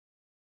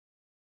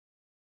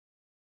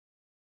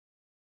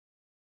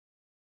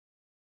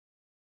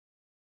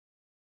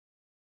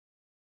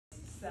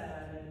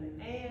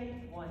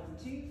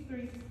2,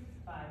 3,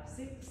 5,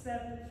 6,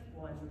 7,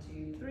 1,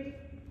 2, 3,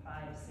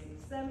 5,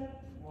 6, 7,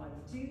 1,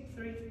 2,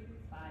 3,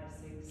 5,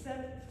 6,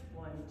 7,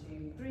 1,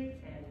 2, 3,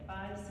 and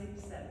 5,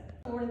 6, 7.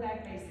 Forward and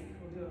back basic.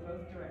 We'll do it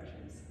both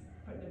directions.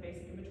 Putting the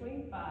basic in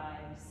between. 5,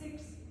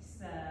 6,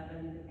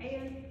 7,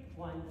 and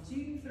 1,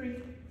 2,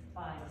 3,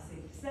 5,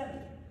 6, 7,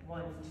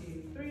 1,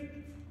 2, 3,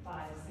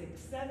 5,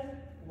 6, 7,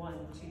 1,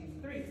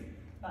 2, 3,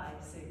 5,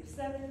 6,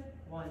 7,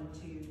 1,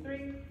 2,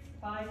 3,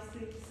 5,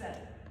 6, 7.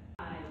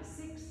 5,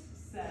 6,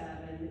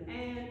 7,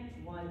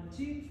 and 1,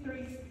 2,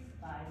 3,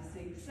 5,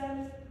 6,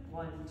 7,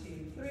 1,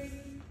 2, 3,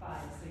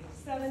 5, 6,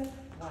 7,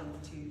 1,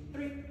 2,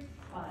 3,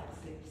 5,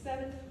 6,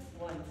 7,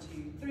 1,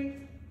 2,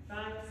 3,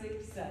 5,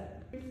 6, 7.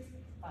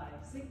 5,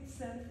 6,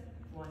 7,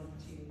 1,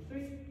 2,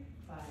 3,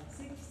 5,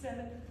 6,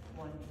 7,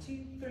 1,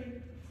 2, 3,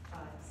 5,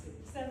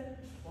 6, 7,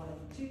 1,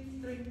 2,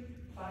 3,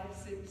 5,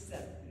 6,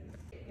 7.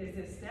 Is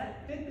this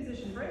step? Fifth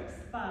position breaks.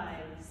 5,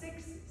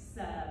 6,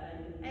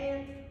 7,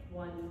 and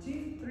 1,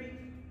 2, 3,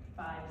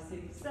 5,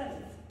 6,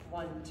 7,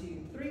 1,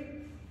 2, 3,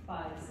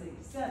 5,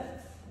 6, 7,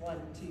 1,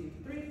 2,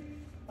 3,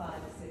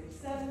 5, 6,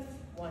 7,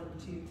 1,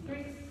 2,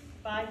 3,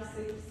 5,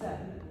 6,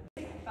 7.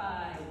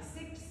 5,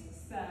 6,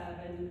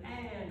 7,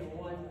 and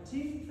 1,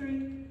 2,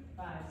 3,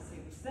 5,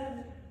 6,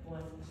 7,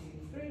 1,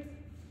 2, 3,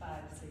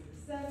 5, 6,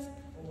 7,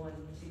 1,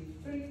 2,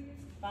 3,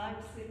 5,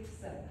 6,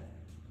 7.